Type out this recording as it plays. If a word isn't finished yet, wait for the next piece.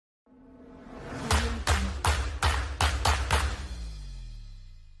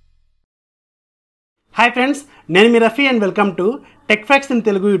Hi friends, నేను మీ Rafi and welcome to టెక్ఫాక్స్ in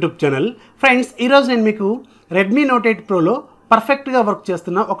Telugu YouTube channel. Friends, ఈరోజు నేను మీకు రెడ్మీ నోట్ 8 ప్రోలో పర్ఫెక్ట్గా వర్క్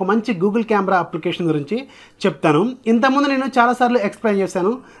చేస్తున్న ఒక మంచి గూగుల్ కెమెరా అప్లికేషన్ గురించి చెప్తాను. ఇంతకుముందు నేను చాలాసార్లు ఎక్స్ప్లెయిన్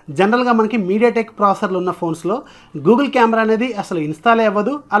చేశాను. జనరల్గా మనకి మీడియాటెక్ ప్రాసెసర్లు ఉన్న ఫోన్స్లో గూగుల్ కెమెరా అనేది అసలు ఇన్స్టాల్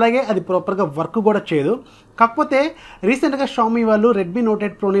అవ్వదు, అలాగే అది ప్రాపర్గా వర్క్ కూడా చేయదు. కాకపోతే రీసెంట్గా షామీ వాళ్ళు రెడ్మీ నోట్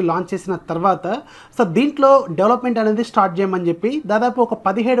 8 ప్రోని లాంచ్ చేసిన తర్వాత దీంట్లో డెవలప్మెంట్ అనేది స్టార్ట్ చేయమని చెప్పి దాదాపు ఒక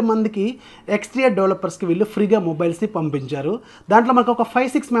 17 మందికి ఎక్స్టీరియర్ డెవలపర్స్కి వీళ్ళు ఫ్రీగా మొబైల్స్ని పంపించారు. దాంట్లో మనకు ఒక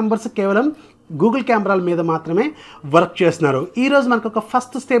 5-6 మెంబర్స్ కేవలం గూగుల్ కెమెరాల మీద మాత్రమే వర్క్ చేస్తున్నారు. ఈరోజు మనకు ఒక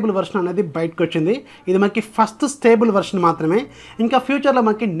ఫస్ట్ స్టేబుల్ వెర్షన్ అనేది బయటకు వచ్చింది. ఇది మనకి ఫస్ట్ స్టేబుల్ వెర్షన్ మాత్రమే. ఇంకా ఫ్యూచర్లో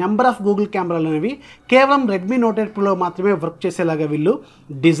మనకి నెంబర్ ఆఫ్ గూగుల్ కెమెరాలు అనేవి కేవలం రెడ్మీ నోట్ 8 ప్రోలో మాత్రమే వర్క్ చేసేలాగా వీళ్ళు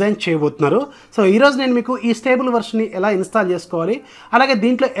డిజైన్ చేయబోతున్నారు. సో ఈరోజు నేను మీకు ఈ స్టేబుల్ వెర్షన్ని ఎలా ఇన్స్టాల్ చేసుకోవాలి, అలాగే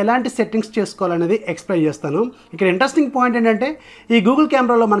దీంట్లో ఎలాంటి సెట్టింగ్స్ చేసుకోవాలనేది ఎక్స్ప్లెయిన్ చేస్తాను. ఇక్కడ ఇంట్రెస్టింగ్ పాయింట్ ఏంటంటే ఈ గూగుల్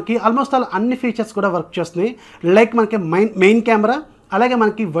కెమెరాలో మనకి ఆల్మోస్ట్ ఆల్ అన్ని ఫీచర్స్ కూడా వర్క్ చేస్తున్నాయి. లైక్ మనకి మెయిన్ కెమెరా, అలాగే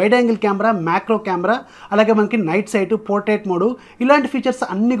మనకి wide angle camera, macro camera, అలాగే మనకి నైట్ సైట్, పోర్ట్రేట్ మోడు, ఇలాంటి ఫీచర్స్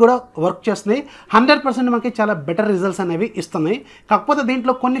అన్నీ కూడా వర్క్ చేస్తున్నాయి. 100% మనకి చాలా బెటర్ రిజల్ట్స్ అనేవి ఇస్తున్నాయి. కాకపోతే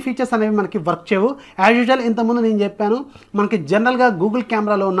దీంట్లో కొన్ని ఫీచర్స్ అనేవి మనకి వర్క్ చేయవు. యాజ్ యూజువల్ ఇంతకుముందు నేను చెప్పాను, మనకి జనరల్గా గూగుల్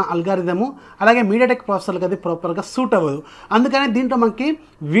కెమెరాలో ఉన్న అల్గారిథము అలాగే మీడియాటెక్ ప్రాసెసర్కి అది ప్రాపర్గా సూట్ అవ్వదు. అందుకని దీంట్లో మనకి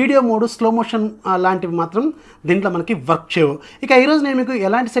వీడియో మోడు, స్లో మోషన్ లాంటివి మాత్రం దీంట్లో మనకి వర్క్ చేయవు. ఇక ఈరోజు నేను మీకు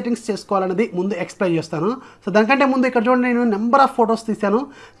ఎలాంటి సెట్టింగ్స్ చేసుకోవాలనేది ముందు ఎక్స్ప్లెయిన్ చేస్తాను. సో దానికంటే ముందు ఇక్కడ చూడండి, నేను నెంబర్ ఆఫ్ ఫోటోస్ తీశాను.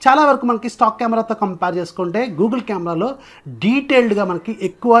 చాలా వరకు మనకి స్టాక్ కెమెరాతో కంపేర్ చేసుకుంటే గూగుల్ కెమెరాలో డీటెయిల్డ్గా మనకి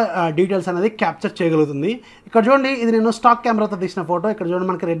ఎక్కువ డీటెయిల్స్ అనేది క్యాప్చర్ చేయగలుగుతుంది. ఇక్కడ చూడండి, ఇది నేను స్టాక్ కెమెరాతో తీసిన ఫోటో. ఇక్కడ చూడండి,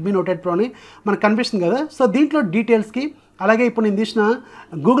 మనకి రెడ్మీ నోట్ 8 ప్రోని మనకు కనిపిస్తుంది కదా. సో దీంట్లో డీటెయిల్స్కి, అలాగే ఇప్పుడు నేను తీసిన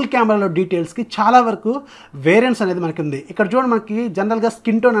గూగుల్ కెమెరాలో డీటెయిల్స్కి చాలా వరకు వేరియన్స్ అనేది మనకి ఉంది. ఇక్కడ చూడండి, మనకి జనరల్గా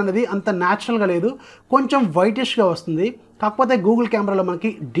స్కిన్ టోన్ అనేది అంత న్యాచురల్గా లేదు, కొంచెం వైటిష్గా వస్తుంది. కాకపోతే గూగుల్ కెమెరాలో మనకి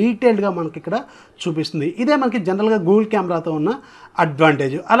డీటెయిల్డ్గా మనకి ఇక్కడ చూపిస్తుంది. ఇదే మనకి జనరల్గా గూగుల్ కెమెరాతో ఉన్న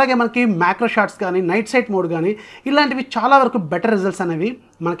అడ్వాంటేజ్. అలాగే మనకి మ్యాక్రో షాట్స్ కానీ, నైట్ సైట్ మోడ్ కానీ, ఇలాంటివి చాలా వరకు బెటర్ రిజల్ట్స్ అనేవి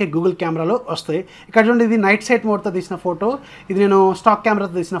మనకి గూగుల్ కెమెరాలో వస్తాయి. ఇక్కడ చూడండి, ఇది నైట్ సైట్ మోడ్తో తీసిన ఫోటో, ఇది నేను స్టాక్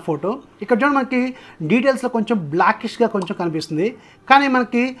కెమెరాతో తీసిన ఫోటో. ఇక్కడ చూడండి, మనకి డీటెయిల్స్లో కొంచెం బ్లాకిష్గా కొంచెం కనిపిస్తుంది. కానీ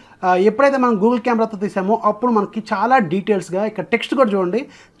మనకి ఎప్పుడైతే మనం గూగుల్ కెమెరాతో తీసామో అప్పుడు మనకి చాలా డీటెయిల్స్గా, ఇక్కడ టెక్స్ట్ కూడా చూడండి,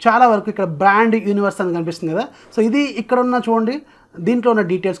 చాలా వరకు ఇక్కడ బ్రాండ్ యూనివర్స్ అని కనిపిస్తుంది కదా. సో ఇది ఇక్కడ ఉన్న చూడండి, దీంట్లో ఉన్న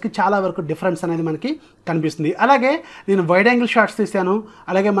డీటెయిల్స్కి చాలా వరకు డిఫరెన్స్ అనేది మనకి కనిపిస్తుంది. అలాగే నేను వైడ్ యాంగిల్ షాట్స్ తీసాను,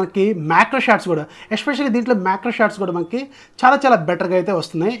 అలాగే మనకి మ్యాక్రో షాట్స్ కూడా, ఎస్పెషల్లీ దీంట్లో మ్యాక్రో షాట్స్ కూడా మనకి చాలా చాలా బెటర్గా అయితే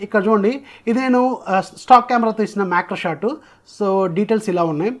వస్తున్నాయి. ఇక్కడ చూడండి, ఇది నేను స్టాక్ కెమెరాతో తీసిన మ్యాక్రో షాట్. సో డీటెయిల్స్ ఇలా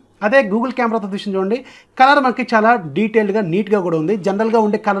ఉన్నాయి. అదే గూగుల్ కెమెరాతో తీసిన చూడండి, కలర్ మనకి చాలా డీటెయిల్డ్గా, నీట్గా కూడా ఉంది. జనరల్గా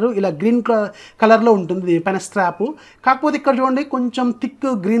ఉండే కలరు ఇలా గ్రీన్ కలర్లో ఉంటుంది దీనిపైన స్ట్రాప్. కాకపోతే ఇక్కడ చూడండి, కొంచెం థిక్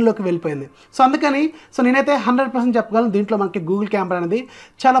గ్రీన్లోకి వెళ్ళిపోయింది. సో అందుకని నేనైతే 100% చెప్పగలను, దీంట్లో మనకి గూగుల్ కెమెరా అనేది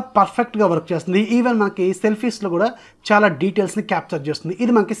చాలా పర్ఫెక్ట్గా వర్క్ చేస్తుంది. ఈవెన్ మనకి సెల్ఫీస్లో కూడా చాలా డీటెయిల్స్ని క్యాప్చర్ చేస్తుంది.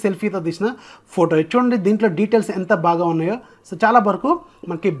 ఇది మనకి సెల్ఫీతో తీసిన ఫోటో. చూడండి, దీంట్లో డీటెయిల్స్ ఎంత బాగా ఉన్నాయో. సో చాలా వరకు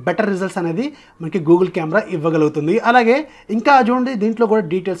మనకి బెటర్ రిజల్ట్స్ అనేది మనకి గూగుల్ కెమెరా ఇవ్వగలుగుతుంది. అలాగే ఇంకా చూడండి, దీంట్లో కూడా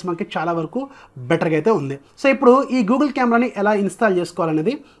డీటెయిల్స్ మనకి చాలా వరకు బెటర్గా అయితే ఉంది. సో ఇప్పుడు ఈ గూగుల్ కెమెరాని ఎలా ఇన్స్టాల్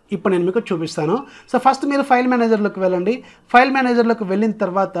చేసుకోవాలనేది ఇప్పుడు నేను మీకు చూపిస్తాను. సో ఫస్ట్ మీరు ఫైల్ మేనేజర్లోకి వెళ్ళండి. ఫైల్ మేనేజర్లోకి వెళ్ళిన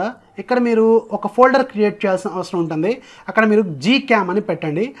తర్వాత ఇక్కడ మీరు ఒక ఫోల్డర్ క్రియేట్ చేయాల్సిన అవసరం ఉంటుంది. అక్కడ మీరు GCam అని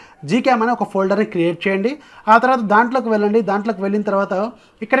పెట్టండి. GCam అని ఒక ఫోల్డర్ని క్రియేట్ చేయండి. ఆ తర్వాత దాంట్లోకి వెళ్ళండి. దాంట్లోకి వెళ్ళిన తర్వాత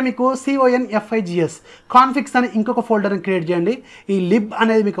ఇక్కడ మీకు CONFIGS కాన్ఫిగ్స్ అని ఇంకొక ఫోల్డర్ని క్రియేట్ చేయండి. ఈ లిబ్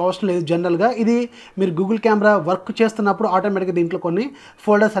అనేది మీకు అవసరం లేదు. జనరల్గా ఇది మీరు గూగుల్ కెమెరా వర్క్ చేస్తున్నప్పుడు ఆటోమేటిక్గా దీంట్లో కొన్ని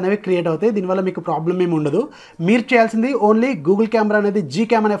ఫోల్డర్స్ అనేవి క్రియేట్ అవుతాయి. దీనివల్ల మీకు ప్రాబ్లం ఏమి ఉండదు. మీరు చేయాల్సింది ఓన్లీ గూగుల్ కెమెరా అనేది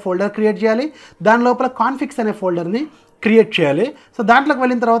GCam అనే ఫోల్డర్ క్రియేట్ చేయాలి. దాని లోపల కాన్ఫిగ్స్ అనే ఫోల్డర్ని క్రియేట్ చేయాలి. సో దాంట్లోకి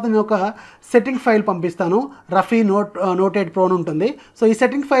వెళ్ళిన తర్వాత నేను ఒక సెట్టింగ్ ఫైల్ పంపిస్తాను. రఫీ నోట్ 8 ప్రోన్ ఉంటుంది. సో ఈ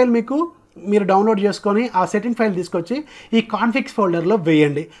సెట్టింగ్ ఫైల్ మీరు డౌన్లోడ్ చేసుకొని ఆ సెట్టింగ్ ఫైల్ తీసుకొచ్చి ఈ కాన్ఫిగ్స్ ఫోల్డర్లో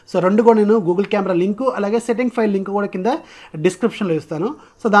వేయండి. సో రెండు కూడా నేను గూగుల్ కెమెరా లింకు అలాగే సెట్టింగ్ ఫైల్ లింక్ కూడా కింద డిస్క్రిప్షన్లో ఇస్తాను.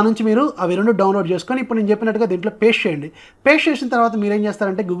 సో దాని నుంచి మీరు అవి రెండు డౌన్లోడ్ చేసుకొని ఇప్పుడు నేను చెప్పినట్టుగా దీంట్లో పేస్ట్ చేయండి. పేస్ట్ చేసిన తర్వాత మీరు ఏం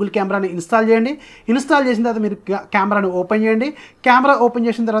చేస్తారంటే గూగుల్ కెమెరాని ఇన్స్టాల్ చేయండి. ఇన్స్టాల్ చేసిన తర్వాత మీరు కెమెరాని ఓపెన్ చేయండి. కెమెరా ఓపెన్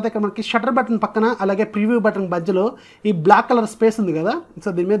చేసిన తర్వాత ఇక్కడ మనకి షట్టర్ బటన్ పక్కన అలాగే ప్రివ్యూ బటన్ మధ్యలో ఈ బ్లాక్ కలర్ స్పేస్ ఉంది కదా.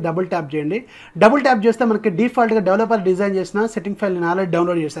 సో దీని మీద డబుల్ ట్యాప్ చేయండి. డబుల్ ట్యాప్ చేస్తే మనకి డిఫాల్ట్గా డెవలపర్ డిజైన్ చేసిన సెట్టింగ్ ఫైల్ నేను ఆల్రెడీ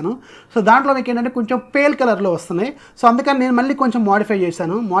డౌన్లోడ్ చేశాను. సో దాంట్లో మీకు ఏంటంటే కొంచెం పేల్ కలర్లో వస్తున్నాయి. సో అందుకని నేను మళ్ళీ కొంచెం మోడిఫై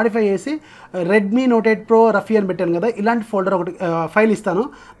చేశాను. మోడిఫై చేసి రెడ్మీ నోట్ 8 ప్రో రఫీ అని పెట్టాను కదా, ఇలాంటి ఫోల్డర్ ఒకటి ఫైల్ ఇస్తాను.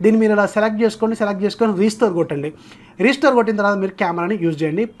 దీన్ని మీరు ఇలా సెలెక్ట్ చేసుకొని రీస్టోర్ కొట్టండి. రీస్టోర్ కొట్టిన తర్వాత మీరు కెమెరాని యూజ్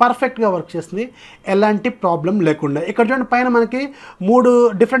చేయండి. పర్ఫెక్ట్గా వర్క్ చేస్తుంది, ఎలాంటి ప్రాబ్లం లేకుండా. ఇక్కడ చూడండి, పైన మనకి 3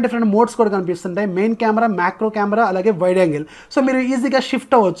 డిఫరెంట్ మోడ్స్ కూడా కనిపిస్తుంటాయి. మెయిన్ కెమెరా, మ్యాక్రో కెమెరా, అలాగే వైడ్ యాంగిల్. సో మీరు ఈజీగా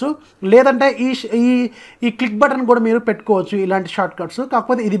షిఫ్ట్ అవ్వచ్చు. లేదంటే ఈ క్లిక్ బటన్ కూడా మీరు పెట్టుకోవచ్చు, ఇలాంటి షార్ట్ కట్స్.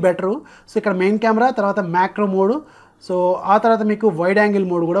 కాకపోతే ఇది బెటరు. సో ఇక్కడ మెయిన్ కెమెరా, తర్వాత మ్యాక్రో మోడ్, సో ఆ తర్వాత మీకు వైడ్ యాంగిల్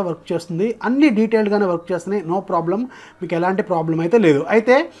మోడ్ కూడా వర్క్ చేస్తుంది. అన్ని డీటెయిల్డ్గానే వర్క్ చేస్తున్నాయి, నో ప్రాబ్లం, మీకు ఎలాంటి ప్రాబ్లం అయితే లేదు.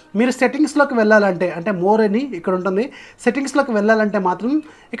 అయితే మీరు సెట్టింగ్స్లోకి వెళ్ళాలంటే, అంటే మోర్ అని ఇక్కడ ఉంటుంది, సెట్టింగ్స్లోకి వెళ్ళాలంటే మాత్రం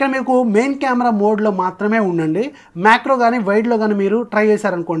ఇక్కడ మీకు మెయిన్ కెమెరా మోడ్లో మాత్రమే ఉండండి. మ్యాక్రో కానీ వైడ్లో కానీ మీరు ట్రై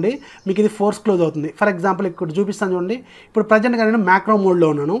చేశారనుకోండి, మీకు ఇది ఫోర్స్ క్లోజ్ అవుతుంది. ఫర్ ఎగ్జాంపుల్ ఇక్కడ చూపిస్తాను చూడండి, ఇప్పుడు ప్రజెంట్గా నేను మ్యాక్రో మోడ్లో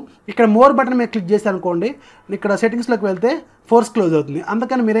ఉన్నాను. ఇక్కడ మోర్ బటన్ మీరు క్లిక్ చేశారనుకోండి, ఇక్కడ సెట్టింగ్స్లోకి వెళ్తే ఫోర్స్ క్లోజ్ అవుతుంది.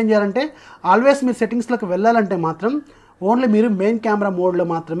 అందుకని మీరేం చేయాలంటే, ఆల్వేస్ మీరు సెట్టింగ్స్లోకి వెళ్ళాలంటే మాత్రం ఓన్లీ మీరు మెయిన్ కెమెరా మోడ్లో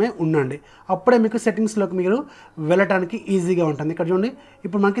మాత్రమే ఉండండి. అప్పుడే మీకు సెట్టింగ్స్లోకి మీరు వెళ్ళటానికి ఈజీగా ఉంటుంది. ఇక్కడ చూడండి,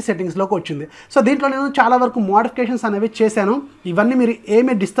 ఇప్పుడు మనకి సెట్టింగ్స్లోకి వచ్చింది. సో దీంట్లో నేను చాలా వరకు మోడిఫికేషన్స్ అనేవి చేశాను. ఇవన్నీ మీరు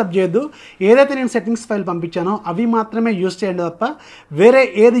ఏమీ డిస్టర్బ్ చేయొద్దు. ఏదైతే నేను సెట్టింగ్స్ ఫైల్ పంపించానో అవి మాత్రమే యూస్ చేయండి తప్ప వేరే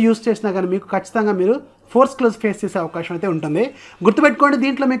ఏది యూస్ చేసినా కానీ మీకు ఖచ్చితంగా మీరు ఫోర్స్ క్లోజ్ ఫేస్ చేసే అవకాశం అయితే ఉంటుంది. గుర్తుపెట్టుకోండి,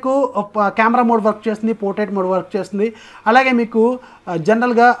 దీంట్లో మీకు కెమెరా మోడ్ వర్క్ చేస్తుంది, పోర్ట్రేట్ మోడ్ వర్క్ చేస్తుంది, అలాగే మీకు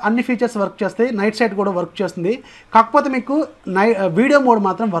జనరల్గా అన్ని ఫీచర్స్ వర్క్ చేస్తాయి, నైట్ సైట్ కూడా వర్క్ చేస్తుంది. కాకపోతే మీకు వీడియో మోడ్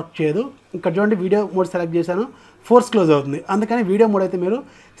మాత్రం వర్క్ చేయదు. ఇక్కడ చూడండి, వీడియో మోడ్ సెలెక్ట్ చేశాను, ఫోర్స్ క్లోజ్ అవుతుంది. అందుకని వీడియో మోడ్ అయితే మీరు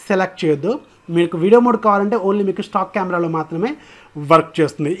సెలెక్ట్ చేయొద్దు. మీకు వీడియో మోడ్ కావాలంటే ఓన్లీ మీకు స్టాక్ కెమెరాలో మాత్రమే వర్క్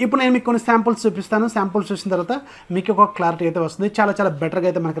చేస్తుంది. ఇప్పుడు నేను మీకు కొన్ని శాంపుల్స్ చూపిస్తాను. శాంపుల్స్ చూసిన తర్వాత మీకు ఒక క్లారిటీ అయితే వస్తుంది. చాలా చాలా బెటర్గా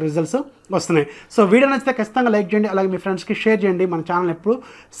అయితే మనకు రిజల్ట్స్ వస్తున్నాయి. సో వీడియో నచ్చితే ఖచ్చితంగా లైక్ చేయండి, అలాగే మీ ఫ్రెండ్స్కి షేర్ చేయండి. మన ఛానల్ ఎప్పుడు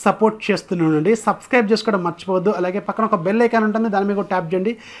సపోర్ట్ చేస్తూనే ఉండండి. సబ్స్క్రైబ్ చేసుకోవడం మర్చిపోవద్దు. అలాగే పక్కన ఒక బెల్ ఐకాన్ ఉంటుంది, దాని మీద ట్యాప్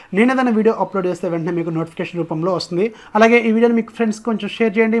చేయండి. నేను ఏదైనా వీడియో అప్లోడ్ చేస్తే వెంటనే మీకు నోటిఫికేషన్ రూపంలో వస్తుంది. అలాగే ఈ వీడియోని మీకు ఫ్రెండ్స్ కొంచెం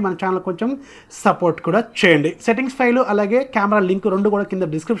షేర్ చేయండి, మన ఛానల్ కొంచెం సపోర్ట్ కూడా చేయండి. సెట్టింగ్స్ ఫైలు అలాగే కెమెరా లింక్ రెండు కూడా కింద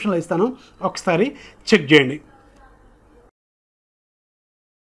డిస్క్రిప్షన్లో ఇస్తాను, ఒకసారి చెక్ చేయండి.